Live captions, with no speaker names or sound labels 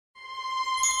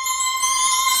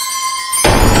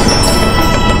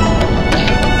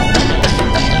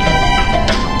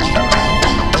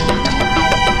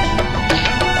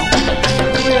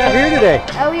today?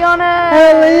 Eliana.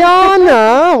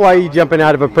 Eliana! Why are you jumping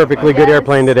out of a perfectly good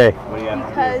airplane today?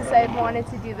 Because I've wanted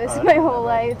to do this my whole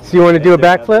life. So you want to do a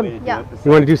backflip? Yeah.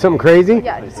 You want to do something crazy?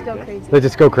 Yeah, just go crazy. Let's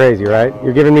just go crazy, right?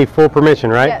 You're giving me full permission,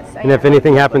 right? Yes, I And if am.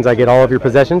 anything happens, I get all of your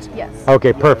possessions? Yes.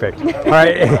 Okay, perfect. All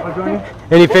right.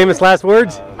 Any famous last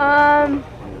words?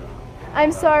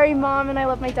 I'm sorry, Mom, and I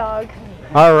love my dog.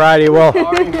 Alrighty, well,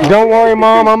 don't worry,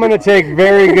 Mom. I'm going to take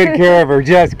very good care of her.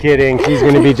 Just kidding. She's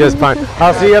going to be just fine.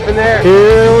 I'll see you up in there.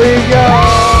 Here we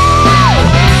go.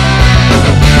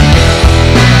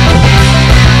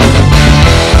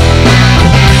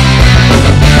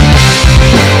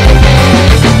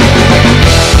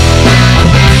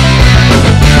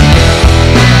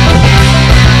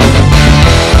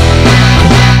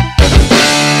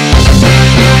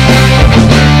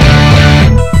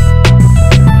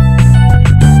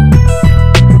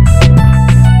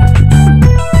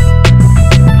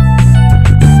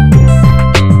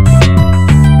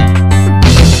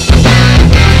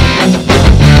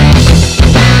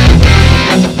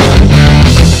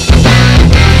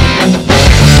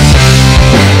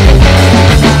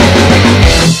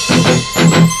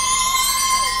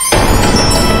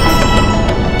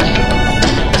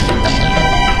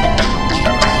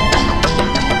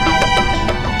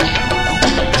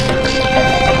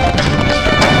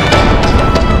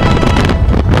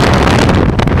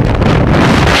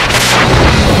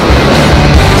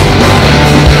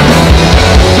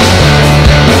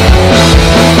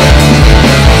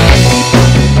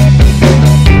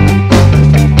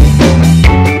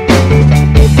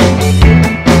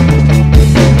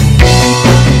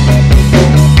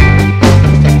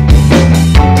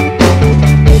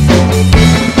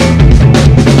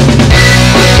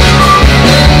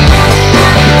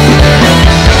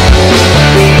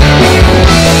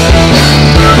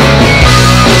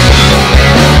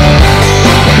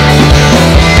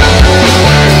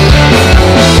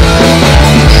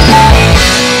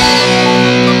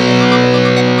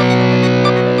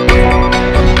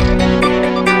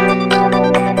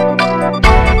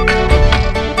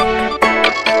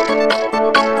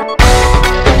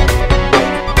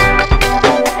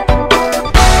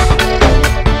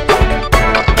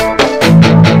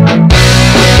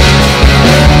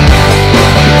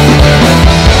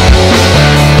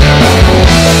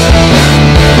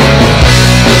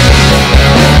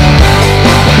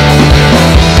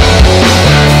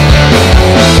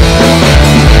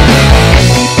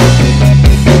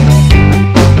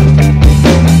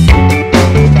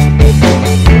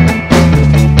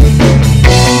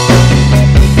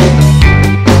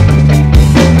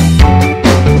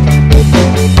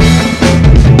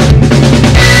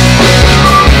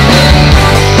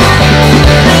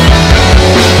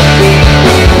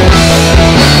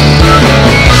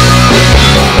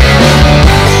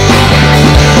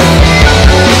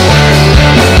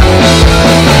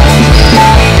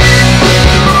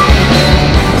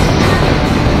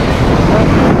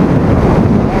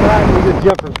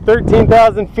 Jumped from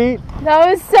 13,000 feet. That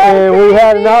was so And crazy. we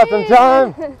had an awesome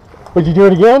time. Would you do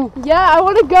it again? Yeah, I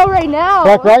want to go right now.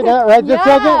 Like right now? Right this Yeah,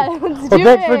 second? let's Well, do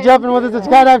thanks for it. jumping with us at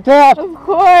Skydive Taft. Of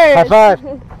course. High five.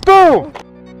 Boom!